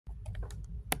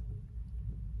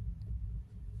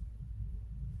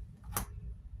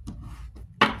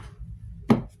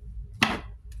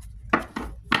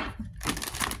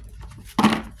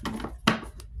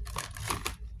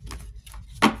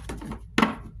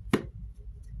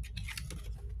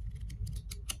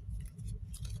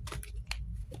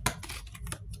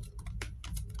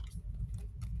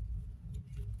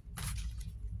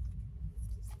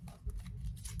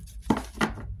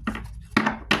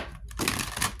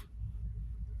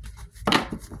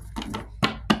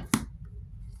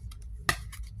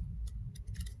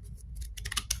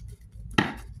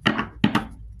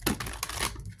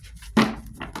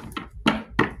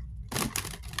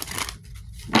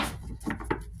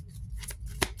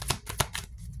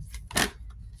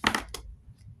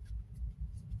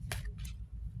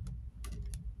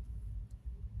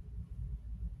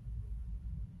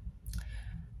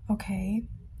Okay,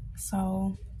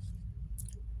 so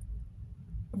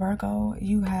Virgo,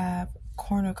 you have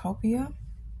cornucopia.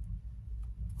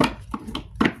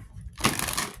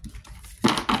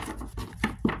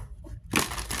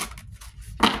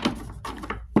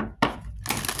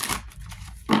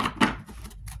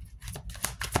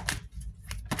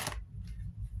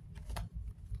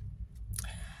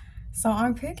 So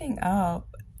I'm picking up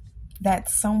that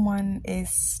someone is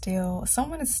still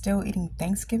eating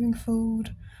Thanksgiving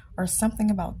food or something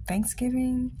about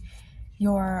Thanksgiving.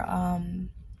 Your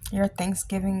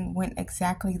Thanksgiving went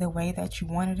exactly the way that you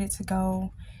wanted it to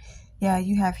go. Yeah,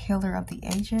 you have Healer of the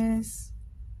Ages.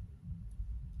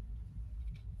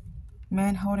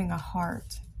 Man holding a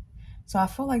heart. So I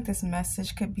feel like this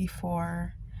message could be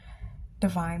for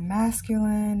divine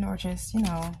masculine or just,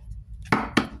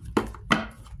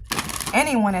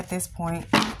 anyone at this point.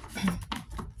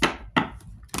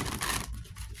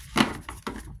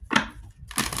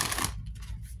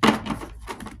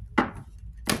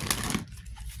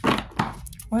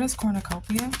 What is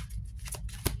cornucopia?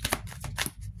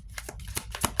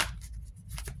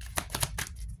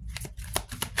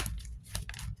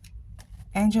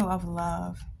 Angel of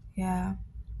love. Yeah.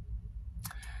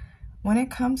 When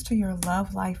it comes to your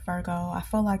love life, Virgo, I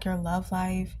feel like your love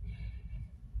life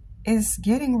is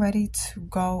getting ready to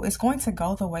go. It's going to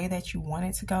go the way that you want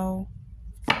it to go.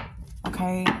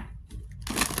 Okay.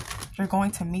 You're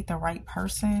going to meet the right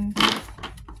person.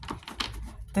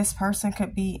 This person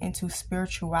could be into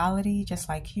spirituality just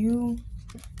like you.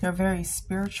 They're very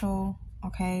spiritual.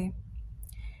 Okay.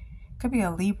 Could be a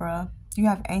Libra. You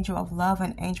have Angel of Love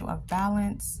and Angel of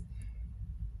Balance.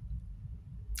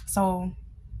 So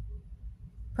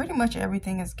pretty much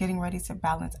everything is getting ready to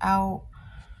balance out.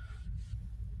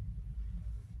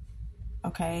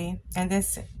 Okay. And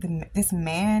this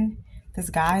man, this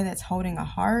guy that's holding a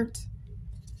heart,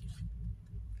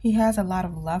 he has a lot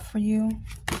of love for you.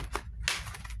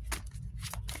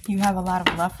 You have a lot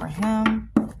of love for him.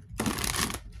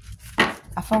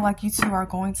 I feel like you two are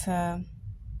going to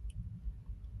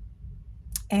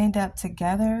end up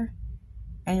together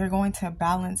and you're going to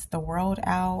balance the world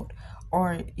out.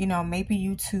 Or, maybe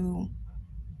you two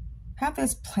have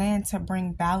this plan to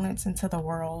bring balance into the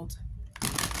world.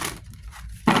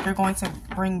 You're going to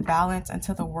bring balance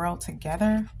into the world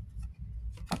together.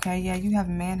 Okay, yeah, you have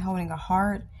man holding a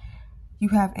heart. You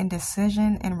have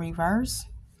indecision in reverse.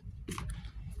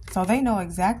 So they know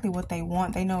exactly what they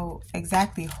want. They know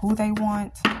exactly who they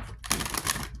want.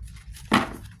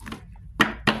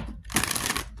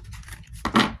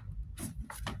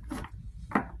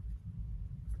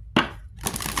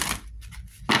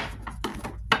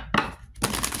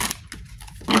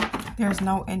 There's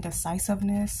no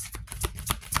indecisiveness.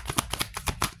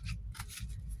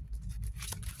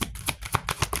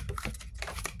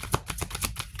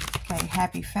 Okay,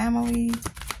 happy family.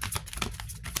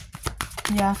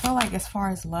 Yeah, I feel like as far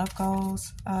as love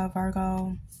goes,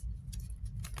 Virgo,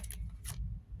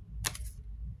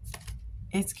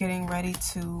 it's getting ready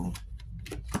to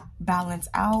balance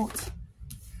out.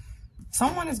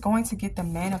 Someone is going to get the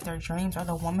man of their dreams or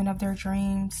the woman of their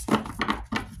dreams.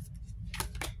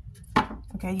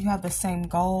 Okay, you have the same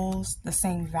goals, the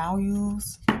same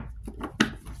values.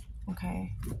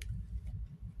 Okay.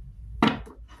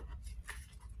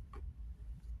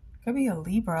 Could be a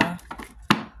Libra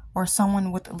or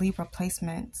someone with Libra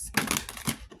placements.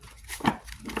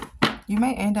 You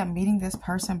may end up meeting this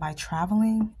person by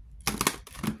traveling.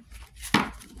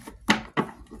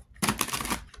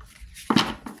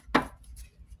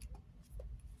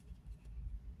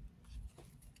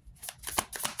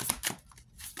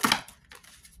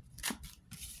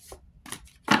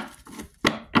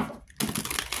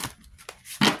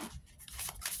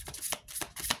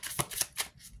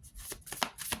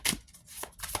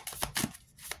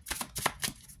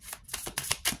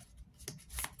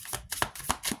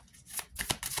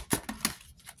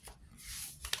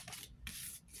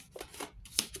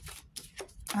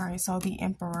 All right, so the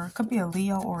Emperor could be a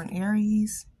Leo or an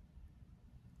Aries.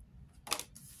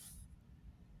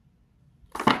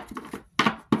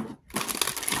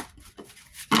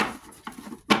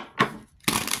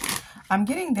 I'm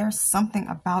getting there's something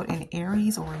about an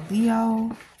Aries or a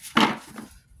Leo.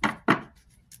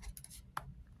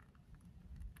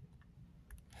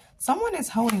 Someone is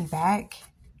holding back.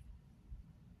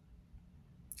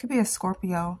 Could be a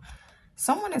Scorpio.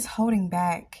 Someone is holding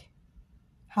back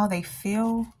how they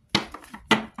feel.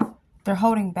 They're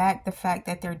holding back the fact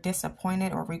that they're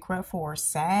disappointed or regretful or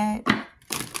sad.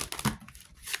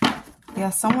 Yeah,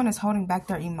 someone is holding back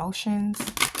their emotions.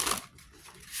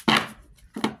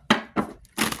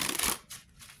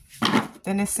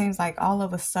 Then it seems like all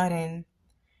of a sudden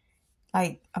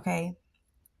Like, okay,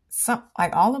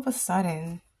 like all of a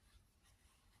sudden,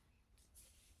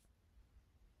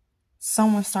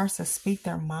 someone starts to speak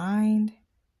their mind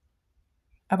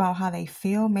about how they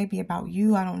feel, maybe about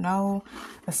you, I don't know,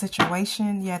 a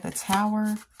situation. Yeah, the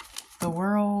Tower, the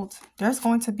World. There's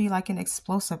going to be like an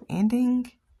explosive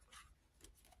ending.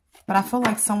 But I feel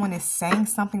like someone is saying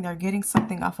something. They're getting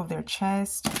something off of their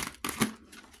chest.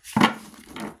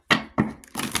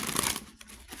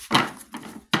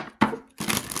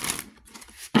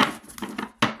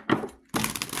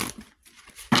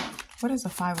 What is the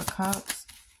Five of Cups?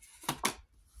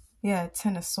 Yeah,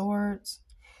 Ten of Swords.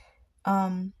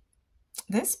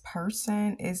 This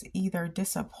person is either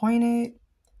disappointed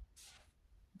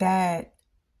that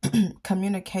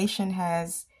communication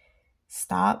has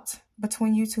stopped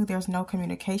between you two. There's no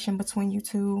communication between you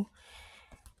two.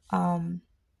 Or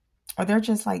they're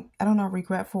just like, I don't know,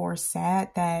 regretful or sad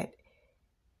that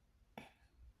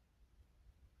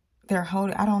they're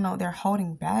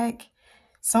holding back.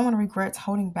 Someone regrets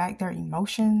holding back their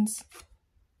emotions.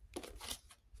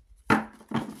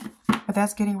 But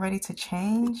that's getting ready to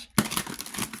change.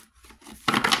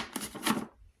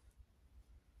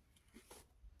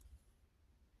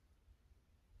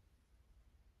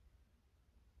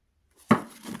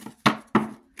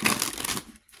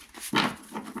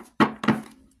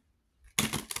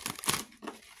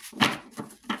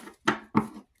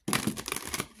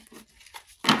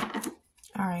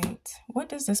 All right. What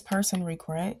does this person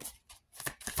regret?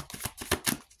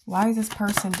 Why is this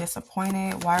person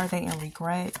disappointed? Why are they in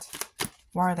regret?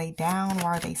 Why are they down?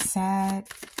 Why are they sad?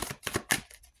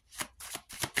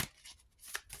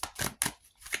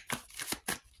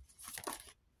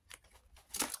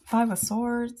 Five of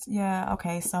Swords. Yeah,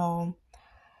 okay, so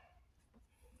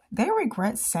they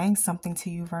regret saying something to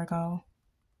you, Virgo.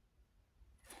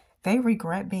 They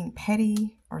regret being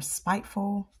petty or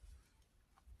spiteful.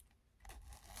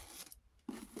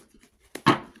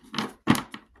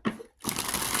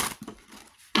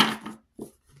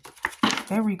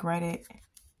 They regret it.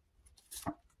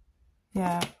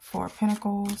 Yeah, Four of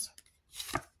Pentacles.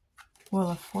 Wheel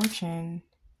of Fortune.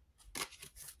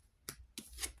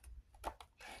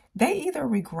 They either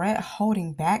regret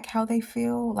holding back how they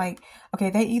feel. Like, okay,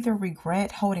 they either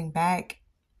regret holding back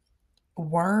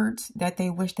words that they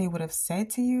wish they would have said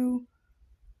to you,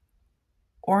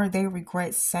 or they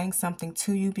regret saying something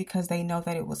to you because they know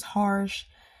that it was harsh.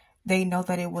 They know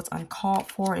that it was uncalled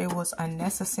for. It was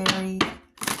unnecessary.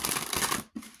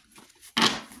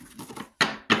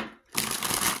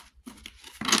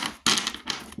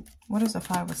 What is the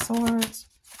Five of Swords?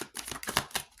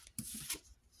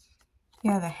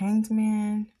 Yeah, the Hanged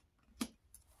Man.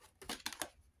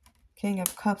 King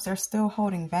of Cups. They're still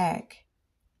holding back.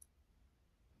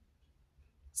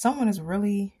 Someone is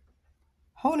really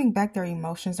holding back their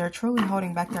emotions. They're truly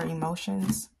holding back their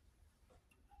emotions.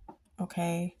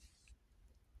 Okay.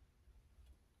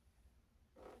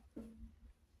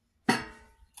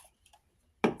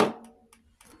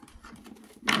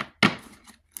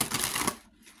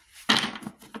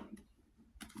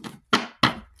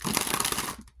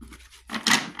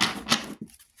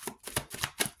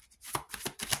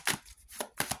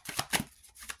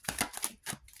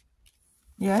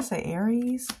 Yeah, it's an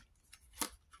Aries.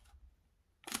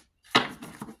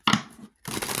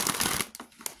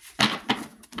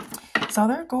 So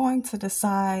they're going to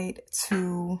decide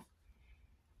to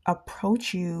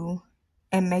approach you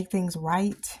and make things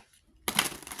right.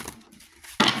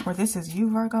 Or this is you,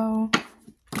 Virgo.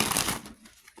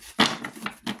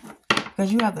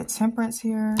 Because you have the Temperance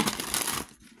here.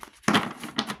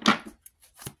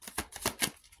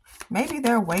 Maybe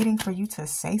they're waiting for you to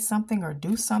say something or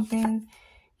do something.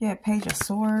 Yeah, Page of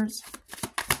Swords.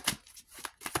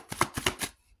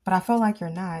 But I feel like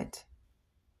you're not.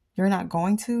 You're not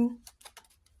going to.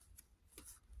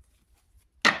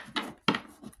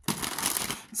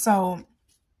 So,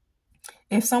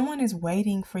 if someone is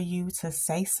waiting for you to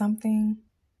say something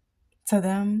to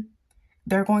them,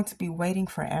 they're going to be waiting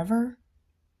forever.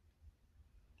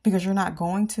 Because you're not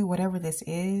going to, whatever this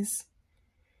is.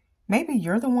 Maybe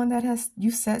you're the one that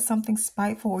you said something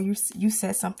spiteful, or you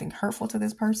said something hurtful to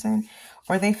this person,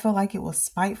 or they feel like it was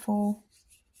spiteful,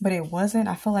 but it wasn't.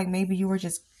 I feel like maybe you were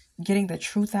just getting the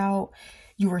truth out.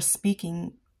 You were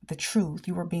speaking the truth.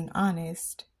 You were being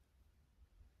honest.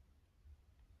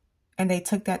 And they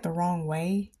took that the wrong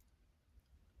way.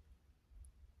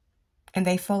 And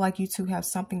they feel like you two have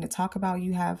something to talk about.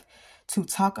 You have to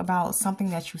talk about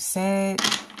something that you said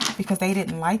because they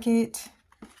didn't like it.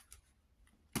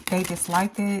 They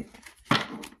disliked it.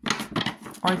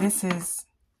 Or this is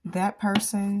that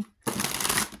person.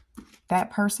 That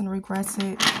person regrets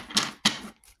it.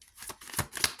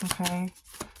 Okay.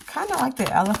 Kind of like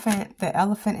the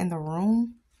elephant in the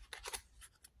room.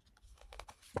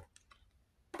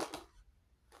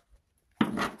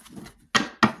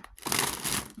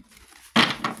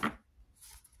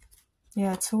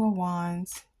 Yeah, Two of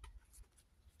Wands.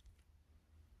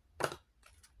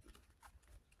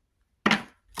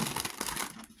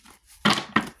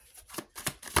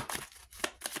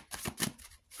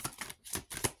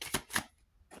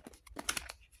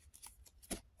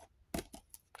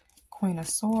 Queen of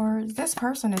Swords. This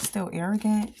person is still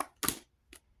arrogant.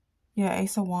 Yeah,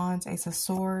 Ace of Wands, Ace of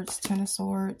Swords, Ten of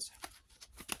Swords.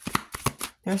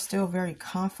 They're still very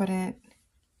confident.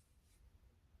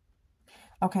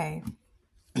 Okay.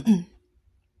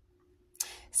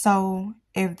 So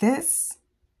if this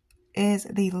is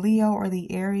the Leo or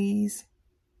the Aries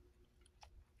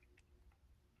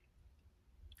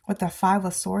with the Five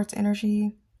of Swords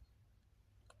energy,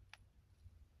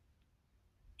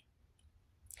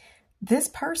 this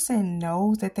person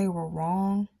knows that they were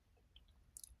wrong.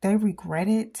 They regret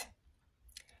it,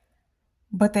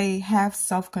 but they have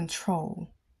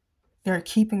self-control. They're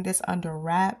keeping this under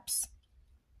wraps.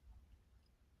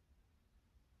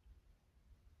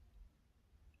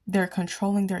 They're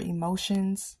controlling their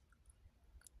emotions.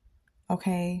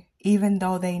 Okay, even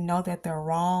though they know that they're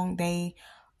wrong, they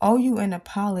owe you an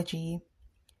apology,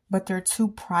 but they're too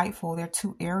prideful, they're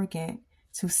too arrogant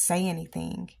to say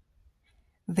anything.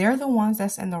 They're the ones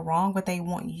that's in the wrong, but they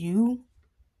want you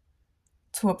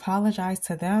to apologize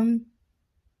to them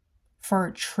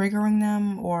for triggering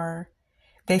them, or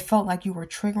they felt like you were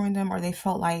triggering them, or they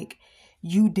felt like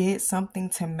you did something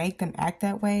to make them act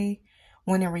that way,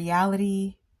 when in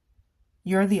reality,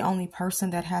 you're the only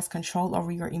person that has control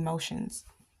over your emotions.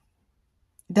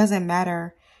 It doesn't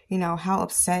matter, how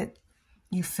upset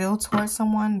you feel towards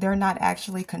someone. They're not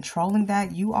actually controlling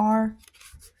that. You are.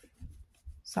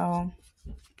 So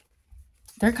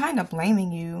they're kind of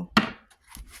blaming you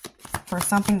for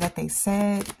something that they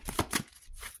said.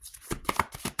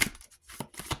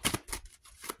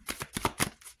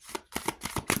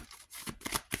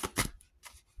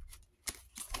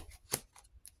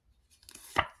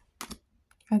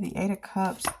 The Eight of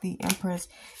Cups, the Empress.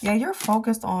 Yeah, you're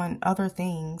focused on other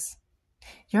things.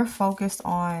 You're focused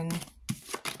on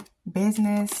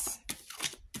business,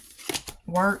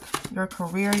 work, your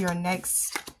career, your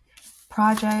next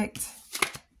project.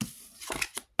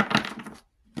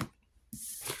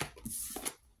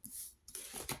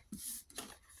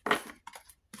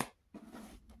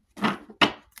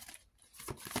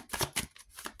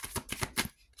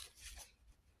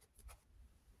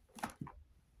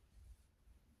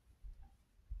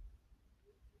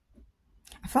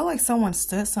 I feel like someone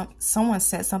said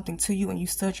something to you and you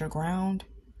stood your ground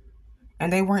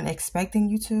and they weren't expecting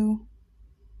you to.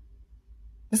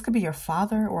 This could be your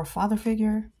father or a father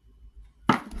figure.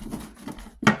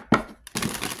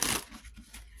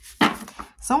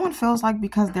 Someone feels like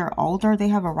because they're older, they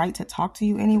have a right to talk to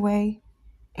you any way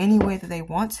that they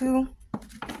want to.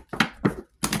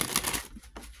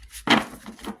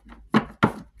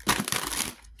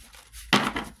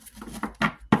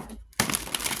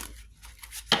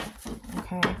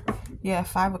 Okay. Yeah,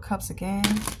 Five of Cups again.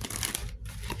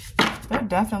 They're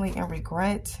definitely in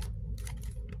regret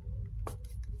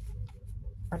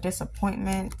or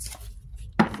disappointment.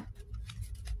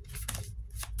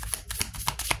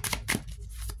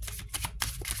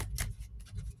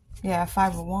 Yeah,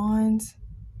 Five of Wands.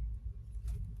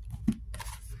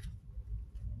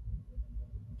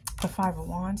 The Five of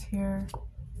Wands here.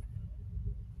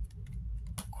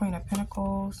 Queen of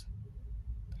Pentacles.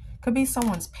 Could be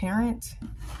someone's parent.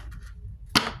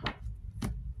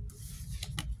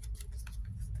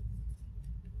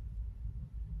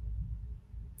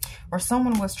 Or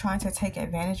someone was trying to take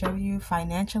advantage of you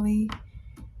financially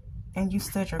and you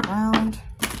stood your ground.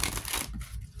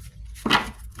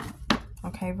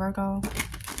 Okay, Virgo.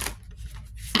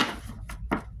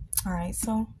 All right,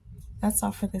 so that's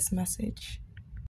all for this message.